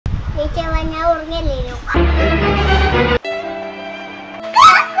Hi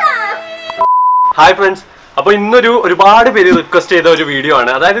friends. അപ്പോൾ ഇന്നൊരു ഒരുപാട് പേര് റിക്വസ്റ്റ് ചെയ്ത ഒരു വീഡിയോ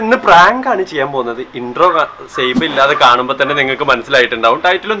ആണ്. അതായത് ഇന്ന് പ്രാങ്ക് ആണ് ചെയ്യാൻ പോകുന്നത്. ഇൻട്രോ സേവ് ഇല്ലാതെ കാണുമ്പോൾ തന്നെ നിങ്ങൾക്ക് മനസ്സിലായിട്ടുണ്ടാവും.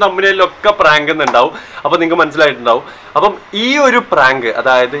 ടൈറ്റിലും തമ്മിലും ഒക്കെ പ്രാങ്ക് എന്നുണ്ടാവും. അപ്പോൾ നിങ്ങൾക്ക് മനസ്സിലായിട്ടുണ്ടാവും. അപ്പം ഈ ഒരു പ്രാങ്ക്,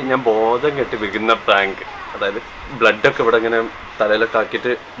 അതായത് ഞാൻ ബോധം കെട്ടി വിൽക്കുന്ന പ്രാങ്ക്, അതായത് ബ്ലഡൊക്കെ ഇവിടെ ഇങ്ങനെ തലയിലൊക്കെ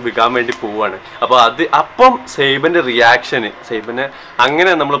ആക്കിയിട്ട് വിൽക്കാൻ വേണ്ടി പോവുകയാണ്. അപ്പോൾ അപ്പം സൈബൻ്റെ റിയാക്ഷന്, സൈബനെ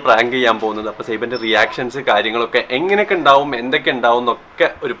അങ്ങനെ നമ്മൾ പ്രാങ്ക് ചെയ്യാൻ പോകുന്നത്. അപ്പോൾ സൈബൻ്റെ റിയാക്ഷൻസ് കാര്യങ്ങളൊക്കെ എങ്ങനെയൊക്കെ ഉണ്ടാവും, എന്തൊക്കെ ഉണ്ടാവും എന്നൊക്കെ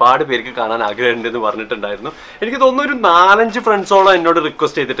ഒരുപാട് പേർക്ക് കാണാൻ ആഗ്രഹമുണ്ടെന്ന് പറഞ്ഞിട്ടുണ്ടായിരുന്നു. എനിക്ക് തോന്നുന്നു ഒരു 4-5 ഫ്രണ്ട്സോളം എന്നോട്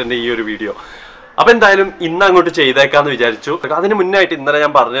റിക്വസ്റ്റ് ചെയ്തിട്ടുണ്ട് ഈ ഒരു വീഡിയോ. അപ്പോൾ എന്തായാലും ഇന്ന് അങ്ങോട്ട് ചെയ്തേക്കാന്ന് വിചാരിച്ചു. അതിന് മുന്നായിട്ട് ഇന്നലെ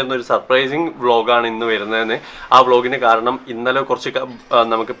ഞാൻ പറഞ്ഞിരുന്ന ഒരു സർപ്രൈസിങ് വ്ളോഗാണ് ഇന്ന് വരുന്നതെന്ന്. ആ വ്ളോഗിന് കാരണം ഇന്നലെ കുറച്ച്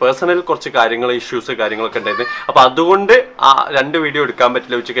നമുക്ക് പേഴ്സണൽ കുറച്ച് ഇഷ്യൂസ് കാര്യങ്ങളൊക്കെ ഉണ്ടായിരുന്നു. അപ്പോൾ അതുകൊണ്ട് ആ 2 വീഡിയോ എടുക്കാൻ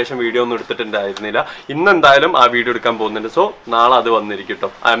പറ്റില്ല. ഉച്ചയ്ക്ക് ശേഷം വീഡിയോ ഒന്നും എടുത്തിട്ടുണ്ടായിരുന്നില്ല. ഇന്ന് എന്തായാലും ആ വീഡിയോ എടുക്കാൻ പോകുന്നുണ്ട്. സോ നാളെ അത് വന്നിരിക്കും കേട്ടോ.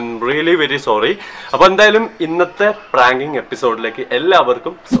 I am really very sorry. അപ്പോൾ എന്തായാലും ഇന്നത്തെ പ്രാങ്കിങ് എപ്പിസോഡിലേക്ക്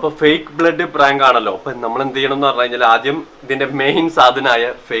എല്ലാവർക്കും. ഇപ്പോൾ ഫേക്ക് ബ്ലഡ് പ്രാങ്ക് ആണല്ലോ. അപ്പം നമ്മൾ എന്ത് ചെയ്യണം എന്ന് പറഞ്ഞു കഴിഞ്ഞാൽ ആദ്യം ഇതിൻ്റെ മെയിൻ സാധനമായ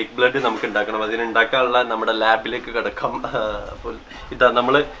ഫേക്ക് ബ്ലഡ് നമുക്ക് ഉണ്ടാക്കണം. ഉണ്ടാക്കാനുള്ള നമ്മുടെ ലാബിലേക്ക് കിടക്കാം. അപ്പോൾ ഇതാ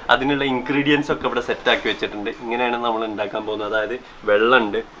നമ്മൾ അതിനുള്ള ഇൻഗ്രീഡിയൻസ് ഒക്കെ ഇവിടെ സെറ്റാക്കി വെച്ചിട്ടുണ്ട്. ഇങ്ങനെയാണ് നമ്മൾ ഉണ്ടാക്കാൻ പോകുന്നത്. അതായത്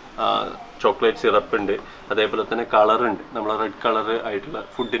വെള്ളമുണ്ട്, ചോക്ലേറ്റ് സിറപ്പ് ഉണ്ട്, അതേപോലെ തന്നെ കളറുണ്ട്, നമ്മൾ റെഡ് കളർ ആയിട്ടുള്ള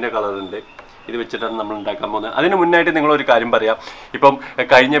ഫുഡിൻ്റെ കളറുണ്ട്. ഇത് വെച്ചിട്ടാണ് നമ്മൾ ഉണ്ടാക്കാൻ പോകുന്നത്. അതിന് മുന്നായിട്ട് നിങ്ങളൊരു കാര്യം പറയാം. ഇപ്പം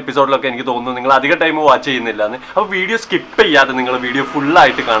കഴിഞ്ഞ എപ്പിസോഡിലൊക്കെ എനിക്ക് തോന്നുന്നു നിങ്ങൾ അധിക ടൈം വാച്ച് ചെയ്യുന്നില്ല എന്ന്. അപ്പോൾ വീഡിയോ സ്കിപ്പ് ചെയ്യാതെ നിങ്ങൾ വീഡിയോ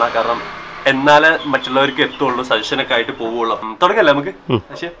ഫുള്ളായിട്ട് കാണാം. കാരണം എന്നാലേ മറ്റുള്ളവർക്ക് എത്തുള്ളൂ, സജഷനൊക്കെ ആയിട്ട് പോവുള്ളൂ. തുടങ്ങല്ലേ നമുക്ക്?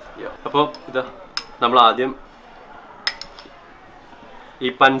 അപ്പോൾ ഇതാ നമ്മൾ ആദ്യം ഈ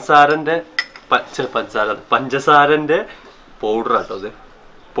പഞ്ചസാരൻ്റെ പൗഡർ ആട്ടോ. അത്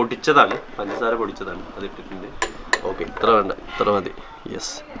പൊടിച്ചതാണ്, പഞ്ചസാര പൊടിച്ചതാണ്. അത് ഇട്ടിട്ടുണ്ട്. ഓക്കെ, ഇത്ര വേണ്ട, ഇത്ര മതി.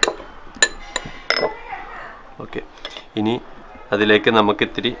 Yes, okay. ഇനി അതിലേക്ക് നമുക്ക്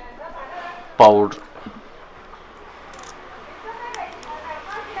ഇത്തിരി പൗഡർ.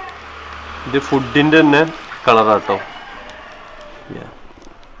 ഇത് ഫുഡിൻ്റെ തന്നെ കളറാട്ടോ.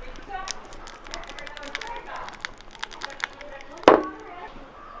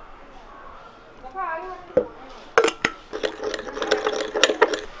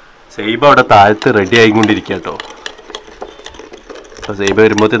 സൈബ അവിടെ താഴത്ത് റെഡി ആയിക്കൊണ്ടിരിക്കുക കേട്ടോ. അപ്പോൾ സൈബ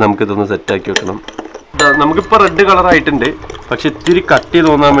വരുമ്പോഴത്തേക്ക് നമുക്കിതൊന്ന് സെറ്റാക്കി വെക്കണം. നമുക്കിപ്പോൾ റെഡ് കളറായിട്ടുണ്ട്. പക്ഷെ ഇത്തിരി കട്ടി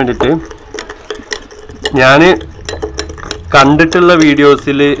തോന്നാൻ വേണ്ടിയിട്ട് ഞാൻ കണ്ടിട്ടുള്ള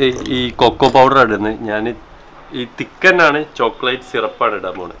വീഡിയോസിൽ ഈ കൊക്കോ പൗഡർ ഇടുന്നത്, ഞാൻ ഈ തിക്കനാണ് ചോക്ലേറ്റ് സിറപ്പാണ്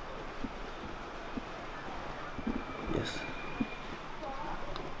ഇടാൻ പോണത്.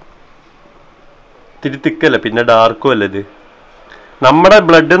 ഇത്തിരി തിക്കല്ല, പിന്നെ ഡാർക്കും അല്ല. ഇത് നമ്മുടെ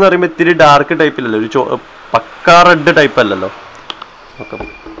ബ്ലഡ് എന്ന് പറയുമ്പോൾ ഇത്തിരി ഡാർക്ക് ടൈപ്പിലല്ലോ, ഒരു പക്കാ റെഡ് ടൈപ്പ് അല്ലല്ലോ. ഓക്കെ,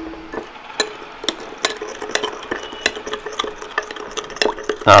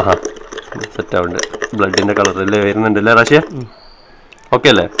 ആഹാ സെറ്റ് ആവുന്നുണ്ട്. ബ്ലഡിൻ്റെ കളറല്ലേ വരുന്നുണ്ടല്ലേ റാഷ്യ? ഓക്കെ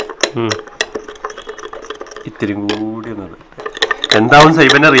അല്ലേ? ഇത്തിരി കൂടി ഒന്നത് എന്താവും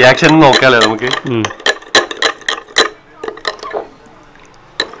സൈബന്റെ റിയാക്ഷൻ നോക്കാല്ലേ നമുക്ക്.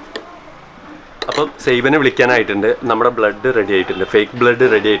 അപ്പം സൈബനെ വിളിക്കാനായിട്ടുണ്ട്. നമ്മുടെ ബ്ലഡ് റെഡി ആയിട്ടുണ്ട്, ഫേക്ക് ബ്ലഡ്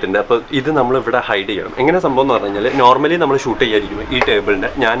റെഡി ആയിട്ടുണ്ട്. അപ്പോൾ ഇത് നമ്മൾ ഇവിടെ ഹൈഡ് ചെയ്യണം. എങ്ങനെ സംഭവം എന്ന് പറഞ്ഞു കഴിഞ്ഞാൽ, നോർമലി നമ്മൾ ഷൂട്ട് ചെയ്യാതിരിക്കും ഈ ടേബിളിൻ്റെ,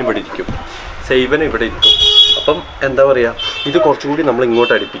 ഞാനിവിടെ ഇരിക്കും, സൈബനെ ഇവിടെ ഇരിക്കും. അപ്പം എന്താ പറയുക, ഇത് കുറച്ചുകൂടി നമ്മൾ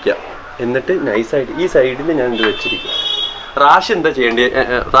ഇങ്ങോട്ട് അടുപ്പിക്കുക. എന്നിട്ട് നൈസായിട്ട് ഈ സൈഡിൽ ഞാൻ ഇത് വെച്ചിരിക്കും. റാഷി എന്താ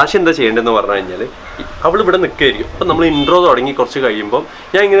ചെയ്യേണ്ടതെന്ന് പറഞ്ഞു കഴിഞ്ഞാൽ, അവളിവിടെ നിൽക്കുകയായിരിക്കും. അപ്പം നമ്മൾ ഇൻട്രോ തുടങ്ങി കുറച്ച് കഴിയുമ്പോൾ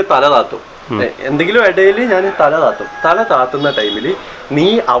ഞാൻ ഇങ്ങനെ തല താത്തും. എന്തെങ്കിലും ഇടയിൽ ഞാൻ തല താത്തുന്ന ടൈമിൽ നീ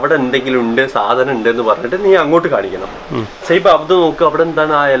അവിടെ എന്തെങ്കിലും ഉണ്ട്, സാധനം ഉണ്ടെന്ന് പറഞ്ഞിട്ട് നീ അങ്ങോട്ട് കാണിക്കണം. സൈബ അത് നോക്കുക, അവിടെ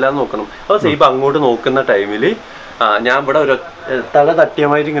എന്താണ് ആ എല്ലാം നോക്കണം. അപ്പോൾ സൈബ അങ്ങോട്ട് നോക്കുന്ന ടൈമിൽ ഞാൻ ഇവിടെ ഒരു തല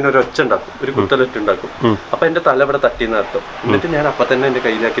തട്ടിയമായിട്ട് ഇങ്ങനെ ഒരു ഒച്ച ഉണ്ടാക്കും, ഒരു കുത്തലൊറ്റ ഉണ്ടാക്കും. അപ്പൊ എന്റെ തല ഇവിടെ തട്ടിയെന്ന് അർത്ഥം. എന്നിട്ട് ഞാൻ അപ്പൊ തന്നെ എന്റെ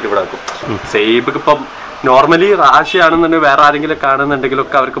കയ്യിലാക്കിയിട്ട് ഇവിടെ ആക്കും. സൈബക്ക് ഇപ്പം നോർമലി റാഷിയാണെന്നുണ്ടെങ്കിൽ വേറെ ആരെങ്കിലും കാണുന്നുണ്ടെങ്കിലും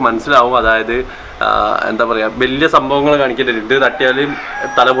ഒക്കെ അവർക്ക് മനസ്സിലാവും. അതായത് എന്താ പറയാ, വലിയ സംഭവങ്ങൾ കാണിക്കില്ല. ഇത് തട്ടിയാലും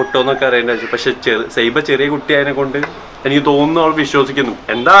തല പൊട്ടുമെന്നൊക്കെ അറിയേണ്ട ആവശ്യം. പക്ഷെ സൈബ ചെറിയ കുട്ടിയായതിനെ കൊണ്ട് എനിക്ക് തോന്നുന്നു അവൾ വിശ്വസിക്കുന്നു.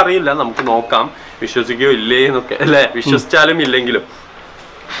 എന്താ അറിയില്ല, നമുക്ക് നോക്കാം വിശ്വസിക്കുകയോ ഇല്ലേ എന്നൊക്കെ അല്ലേ, വിശ്വസിച്ചാലും ഇല്ലെങ്കിലും.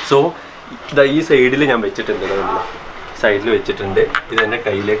 സോ ഇതാ ഈ സൈഡിൽ ഞാൻ വെച്ചിട്ടുണ്ട്, സൈഡിൽ വെച്ചിട്ടുണ്ട്. ഇത് എൻ്റെ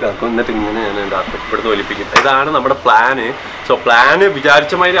കയ്യിലേക്ക് ആക്കും. എന്നിട്ട് ഇങ്ങനെ ഞാൻ ഉണ്ടാക്കും, ഇവിടുന്ന് ഒലിപ്പിക്കും. ഇതാണ് നമ്മുടെ പ്ലാന്. സോ പ്ലാന്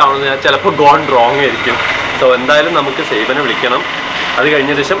വിചാരിച്ച മാതിരി ആവണമെന്ന് ചിലപ്പോൾ ഗോൺ റോങ് ആയിരിക്കും. സോ എന്തായാലും നമുക്ക് സൈബനെ വിളിക്കണം. അത്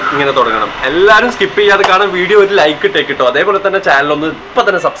കഴിഞ്ഞ ശേഷം ഇങ്ങനെ തുടങ്ങണം. എല്ലാവരും സ്കിപ്പ് ചെയ്യാതെ കാണാൻ വീഡിയോ ഒരു ലൈക്ക് ഇട്ടേക്കിട്ടോ. അതേപോലെ തന്നെ ചാനലൊന്ന് ഇപ്പം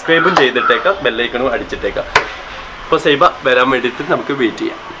തന്നെ സബ്സ്ക്രൈബും ചെയ്തിട്ടേക്കാം, ബെല്ലൈക്കണും അടിച്ചിട്ടേക്കാം. അപ്പോൾ സൈബ വരാൻ വേണ്ടിയിട്ട് നമുക്ക് വെയിറ്റ്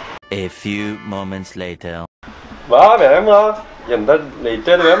ചെയ്യാം. A few moments later. വാ, വേഗം വാ. എന്താ ലേറ്റ്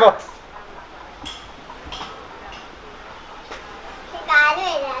ആയത്? വേഗം വാ.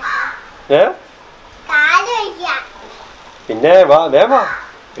 പിന്നെ വാ, വേഗം വാ.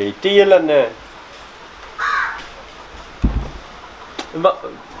 വെയിറ്റ് ചെയ്യല്ലോ എന്നെ.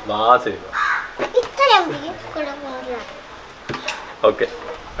 ഓക്കെ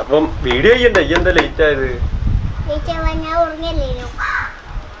അപ്പം വീഡിയോ ചെയ്യണ്ടേ? ഈ എന്താ ലേറ്റ് ആയത്?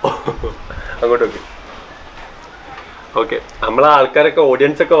 അങ്ങോട്ട് ഓക്കെ. ഓക്കെ നമ്മളെ ആൾക്കാരൊക്കെ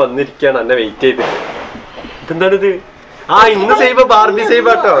ഓഡിയൻസ് ഒക്കെ വന്നിരിക്കുകയാണ് എന്നെ വെയിറ്റ് ചെയ്ത്. ഇതെന്താണിത്? ആ ഇന്ന് സൈബ ബാർബി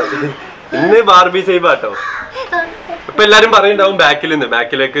സൈബാട്ടോ. ഇന്ന് ബാർബി സൈബാട്ടോ. ഇപ്പൊ എല്ലാരും പറയുണ്ടാവും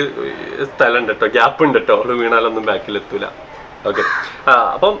ബാക്കിലേക്ക് സ്ഥലം ഉണ്ട് കേട്ടോ, ഗ്യാപ്പ് ഉണ്ട് കേട്ടോ, അവള് വീണാലൊന്നും ബാക്കിൽ എത്തൂല. ഓക്കെ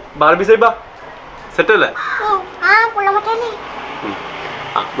അപ്പം ബാർബി സൈബ സെറ്റ് അല്ലേ?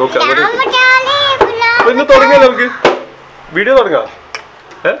 നോക്കാം ഇന്ന് തുടങ്ങാം. നമുക്ക് വീഡിയോ തുടങ്ങാം.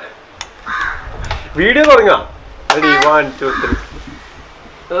 വീഡിയോ തുടങ്ങാം. റെഡി 1 2 3.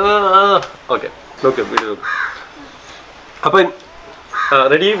 ഓക്കെ നോക്കാം വീഡിയോ നോക്കാം. അപ്പൊ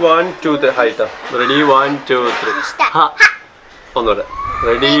റെഡി 1 2 3. ഹൈറ്റാ റെഡി 1 2 3. ഒന്നുകൂടെ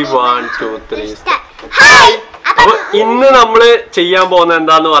റെഡി 1 2 3. അപ്പൊ ഇന്ന് നമ്മള് ചെയ്യാൻ പോകുന്ന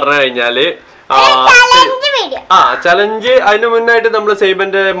എന്താന്ന് പറഞ്ഞു കഴിഞ്ഞാല് ചലഞ്ച്. അതിന് മുന്നായിട്ട് നമ്മള്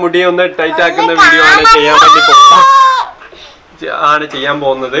സൈബന്റെ മുടി ഒന്ന് ടൈറ്റ് ആക്കുന്ന വീഡിയോ ആണ് ചെയ്യാൻ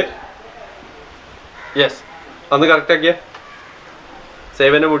പോകുന്നത്. യെസ് ഒന്ന് കറക്റ്റ് ആക്കിയ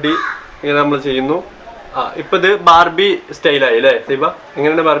സൈബന്റെ മുടി ഇങ്ങനെ നമ്മൾ ചെയ്യുന്നു. ഇപ്പൊ ഇത് ബാർബി സ്റ്റൈലായി അല്ലേ സൈബ?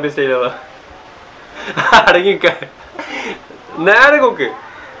 എങ്ങനെയാണ് ബാർബി സ്റ്റൈലാവാ? അടങ്ങിക്ക നേരെ നോക്ക്.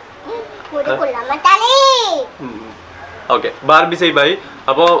 Okay Barbie സൈബായി.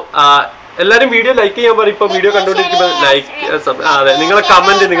 അപ്പോ എല്ലാരും വീഡിയോ ലൈക്ക് ചെയ്യാൻ പറയും. ഇപ്പൊ വീഡിയോ കണ്ടുകൊണ്ടിരിക്കുമ്പോ ലൈക്ക് അതെ നിങ്ങളെ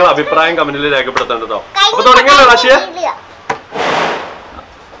കമന്റ്, നിങ്ങളെ അഭിപ്രായം കമന്റിൽ രേഖപ്പെടുത്തേണ്ടതോ. അപ്പൊ തുടങ്ങിയല്ലോ റാഷിയ?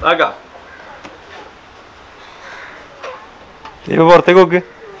 ആക്കാം. ഇപ്പൊ പുറത്തേക്ക് നോക്ക്.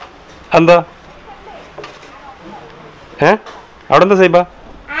 എന്താ അവിടെ എന്താ സൈബ?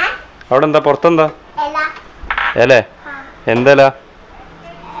 അവിടെ എന്താ പുറത്തെന്താ? അല്ലേ എന്തല്ല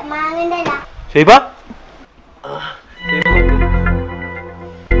സൈബ?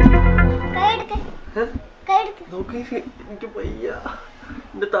 എനിക്ക് പയ്യ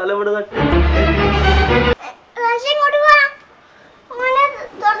എന്റെ തലവിടെ തട്ടി.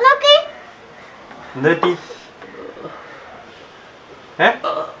 എന്താ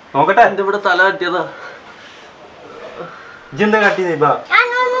നോക്കട്ടെ. എന്റെ ഇവിടെ തല തട്ടിയതാ. ഇജെന്താ കാട്ടി സൈബ?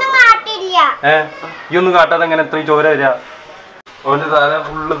 ഈ ഒന്നും കാട്ടാതെ എങ്ങനെ എത്രയും ചോര വരിക? ഓന്റെ തല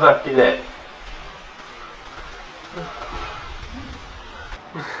ഫുള്ള് തട്ടില്ലേ?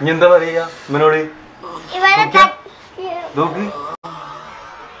 ഇനി എന്താ പറയാ ഇവനോട്? നോക്ക്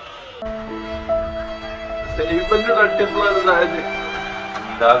സൈബന്റെ തട്ടിയപ്പോഴാണ് ഇതായത്.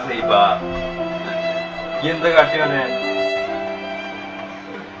 എന്താ സൈബ ഈ എന്താ കാട്ടിയോനെ?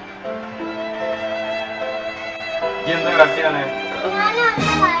 എന്താ കാട്ടിയാണ്?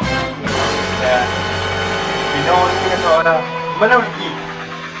 പിന്നെ ഓർക്കിങ്ങനെ ചോര ഇവനെ വിളിക്കി.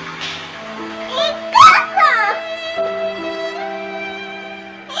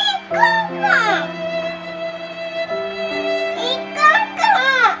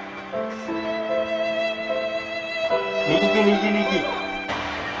 നീക്കി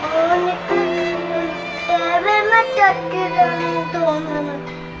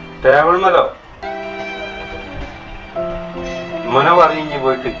ടേബിൾ മേലോ? മുന പറഞ്ഞു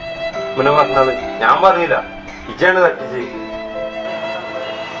പോയിട്ട്. മുന പറഞ്ഞത് ഞാൻ പറഞ്ഞില്ല, ഇജാണ് തട്ടിച്ച്.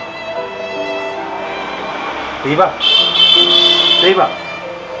 സൈബ സൈബ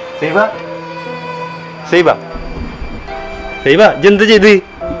സൈബ സൈബ സൈബ ഇജെന്ത് ചെയ്ത്?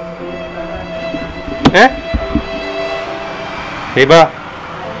 സൈബ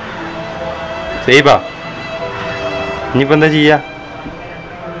സൈബ ഇനിയിപ്പോ എന്താ ചെയ്യാ?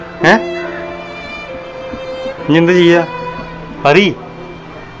 ഇനി എന്താ ചെയ്യാ? അറി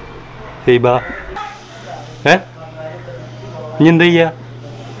സൈബ ഇനി എന്താ ചെയ്യാ?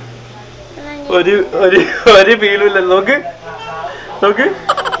 ഒരു ഫീലുമില്ല. നോക്ക് നോക്ക്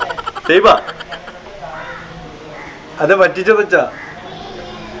സൈബ അതെ പറ്റിച്ചത് വെച്ചാ.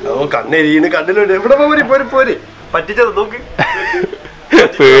 കണ്ണെരിയാണ്, കണ്ണിലുണ്ട്. എവിടെ പോരെ പോരെ പറ്റിച്ചത്. നോക്ക്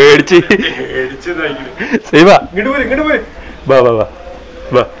പേടിച്ച് സൈബ ഇങ്ങോട്ട് പോരെ. വാ വാ വാ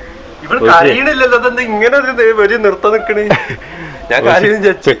വാ. ഇവിടെ കരയണില്ലല്ലോ. അതെന്താ ഇങ്ങനെ ഒരു നിർത്തം നിക്കണേ? ഞാൻ കാര്യം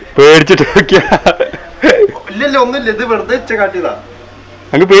പേടിച്ചിട്ട് നോക്കിയാ ഇല്ലല്ലോ ഒന്നുമില്ല. ഇത് വെറുതെ വെച്ച കാട്ടിയതാ.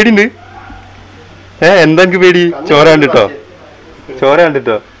 അങ്ങ് പേടിണ്ട്. എന്താ എനിക്ക് പേടി? ചോര കണ്ടിട്ടോ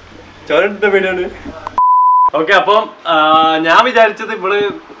പേടിയാണ്. ഓക്കെ അപ്പം ഞാൻ വിചാരിച്ചത് ഇവള്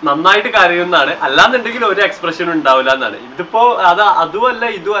നന്നായിട്ട് കരയുന്നാണ്, അല്ലാന്നുണ്ടെങ്കിൽ ഒരു എക്സ്പ്രഷൻ ഉണ്ടാവില്ല എന്നാണ്. ഇതിപ്പോ അതുമല്ല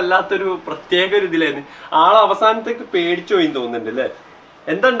ഇതും അല്ലാത്തൊരു പ്രത്യേക ഒരു ഇതിലായിരുന്നു. ആള് അവസാനത്തേക്ക് പേടിച്ചു പോയി തോന്നുന്നുണ്ട് അല്ലേ?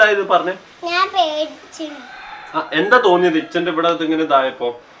 എന്താ ഉണ്ടായത് പറഞ്ഞേ? എന്താ തോന്നിയത് ഇച്ചന്റെ ഇവിടെ ഇങ്ങനെ ഇതായപ്പോ?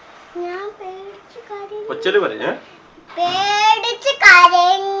 ഒച്ചല് പറയേ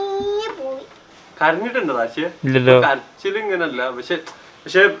കരഞ്ഞിട്ടുണ്ടോ ആശയ? കരച്ചിൽ ഇങ്ങനല്ല,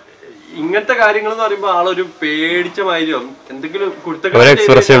 പക്ഷെ ഇങ്ങനത്തെ കാര്യങ്ങൾ എന്ന് പറയുമ്പോ ആളൊരു പേടിച്ച മാതിരിയോ എന്തെങ്കിലും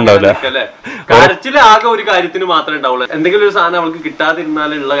കുടുത്തല്ലേ. കരച്ചിൽ ആകെ ഒരു കാര്യത്തിന് മാത്രമേ ഉണ്ടാവുള്ളൂ. എന്തെങ്കിലും ഒരു സാധനം അവൾക്ക്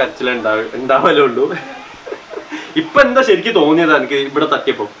കിട്ടാതിരുന്നാലുള്ള കരച്ചിലേ ഉണ്ടാവല്ലേ ഉള്ളൂ. ഇപ്പൊ എന്താ ശരിക്കും തോന്നിയതാ എനിക്ക് ഇവിടെ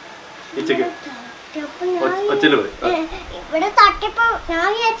തട്ടിയപ്പോ? ഇച്ചക്ക് ഒച്ചല് പോയി ഇവിടെ തട്ടിയപ്പോ ഞാൻ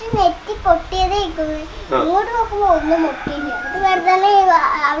വിചാരിച്ചു നെറ്റി പൊട്ടിയതേ ഇങ്ങോട്ട് നോക്കുമ്പോ ഒന്നും പൊട്ടിയില്ല. അത് വെറുതെ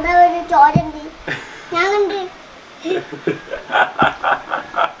അവിടെ ഒരു ചോരണ്ട് ഞാൻ കണ്ട്.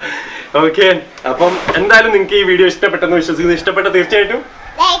 ഓക്കെ, അപ്പം എന്തായാലും നിങ്ങൾക്ക് ഈ വീഡിയോ ഇഷ്ടപ്പെട്ടെന്ന് വിശ്വസിക്കുന്നു. ഇഷ്ടപ്പെട്ട തീർച്ചയായിട്ടും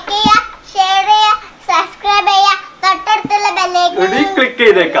ലൈക്ക് ചെയ്യുക, ഷെയർ ചെയ്യുക, സബ്സ്ക്രൈബ് ചെയ്യുക, തൊട്ടടുത്തുള്ള ബെല്ലൈക്കൺ ക്ലിക്ക്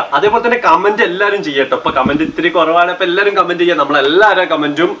ചെയ്തേക്കാം. അതേപോലെ തന്നെ കമന്റ് എല്ലാരും ചെയ്യട്ടോ. ഇപ്പൊ കമന്റ് ഇത്തിരി കുറവാണ്, അപ്പൊ എല്ലാരും കമന്റ് ചെയ്യാം. നമ്മളെല്ലാവരും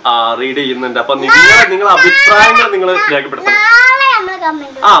കമന്റും റീഡ് ചെയ്യുന്നുണ്ട്. അപ്പൊ നിങ്ങളെ അഭിപ്രായങ്ങൾ നിങ്ങൾ രേഖപ്പെടുത്തണം.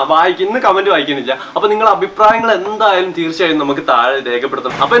 ഇന്ന് കമന്റ് വായിക്കുന്നില്ല. അപ്പൊ നിങ്ങളുടെ അഭിപ്രായങ്ങൾ എന്തായാലും തീർച്ചയായും നമുക്ക് താഴെ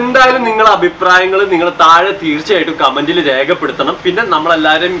രേഖപ്പെടുത്തണം. അപ്പൊ എന്തായാലും നിങ്ങളുടെ അഭിപ്രായങ്ങൾ നിങ്ങൾ താഴെ തീർച്ചയായിട്ടും കമന്റിൽ രേഖപ്പെടുത്തണം. പിന്നെ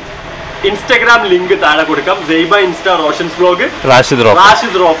നമ്മളെല്ലാരും ഇൻസ്റ്റാഗ്രാം ലിങ്ക് താഴെ കൊടുക്കാം. ZAIBA insta Roshan's vlog Rashid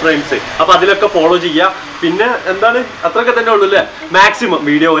റോഫ്രൻസ്. അപ്പൊ അതിലൊക്കെ ഫോളോ ചെയ്യാം. പിന്നെ എന്താണ് അത്രയൊക്കെ തന്നെ ഉള്ളൂ അല്ലേ? മാക്സിമം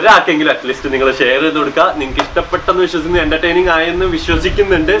വീഡിയോ ഒരാൾക്കെങ്കിലും അറ്റ്ലീസ്റ്റ് നിങ്ങൾ ഷെയർ ചെയ്ത് കൊടുക്കുക. നിങ്ങൾക്ക് ഇഷ്ടപ്പെട്ടെന്ന് വിശ്വസിക്കുന്നു, എന്റർടൈനിങ് ആയെന്ന്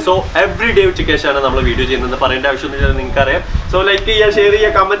വിശ്വസിക്കുന്നുണ്ട്. സോ എവറി ഡേ ഉച്ചയ്ക്ക് ശേഷമാണ് നമ്മൾ വീഡിയോ ചെയ്യുന്നത്. പറയേണ്ട ആവശ്യമൊന്നും നിങ്ങൾക്ക് അറിയാം. സോ ലൈക്ക് ചെയ്യുക, ഷെയർ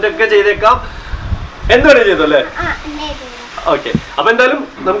ചെയ്യുക, കമന്റ് ഒക്കെ ചെയ്തേക്കാം. എന്തുവരെ ചെയ്തല്ലേ? ഓക്കെ, അപ്പൊ എന്തായാലും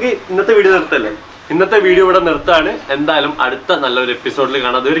നമുക്ക് ഇന്നത്തെ വീഡിയോ നിർത്തല്ലേ? ഇന്നത്തെ വീഡിയോ ഇവിടെ നിർത്താണ്. എന്തായാലും അടുത്ത നല്ലൊരു എപ്പിസോഡിൽ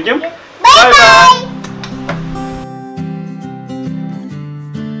കാണാം. അതുവരെയ്ക്കും ബൈ ബൈ.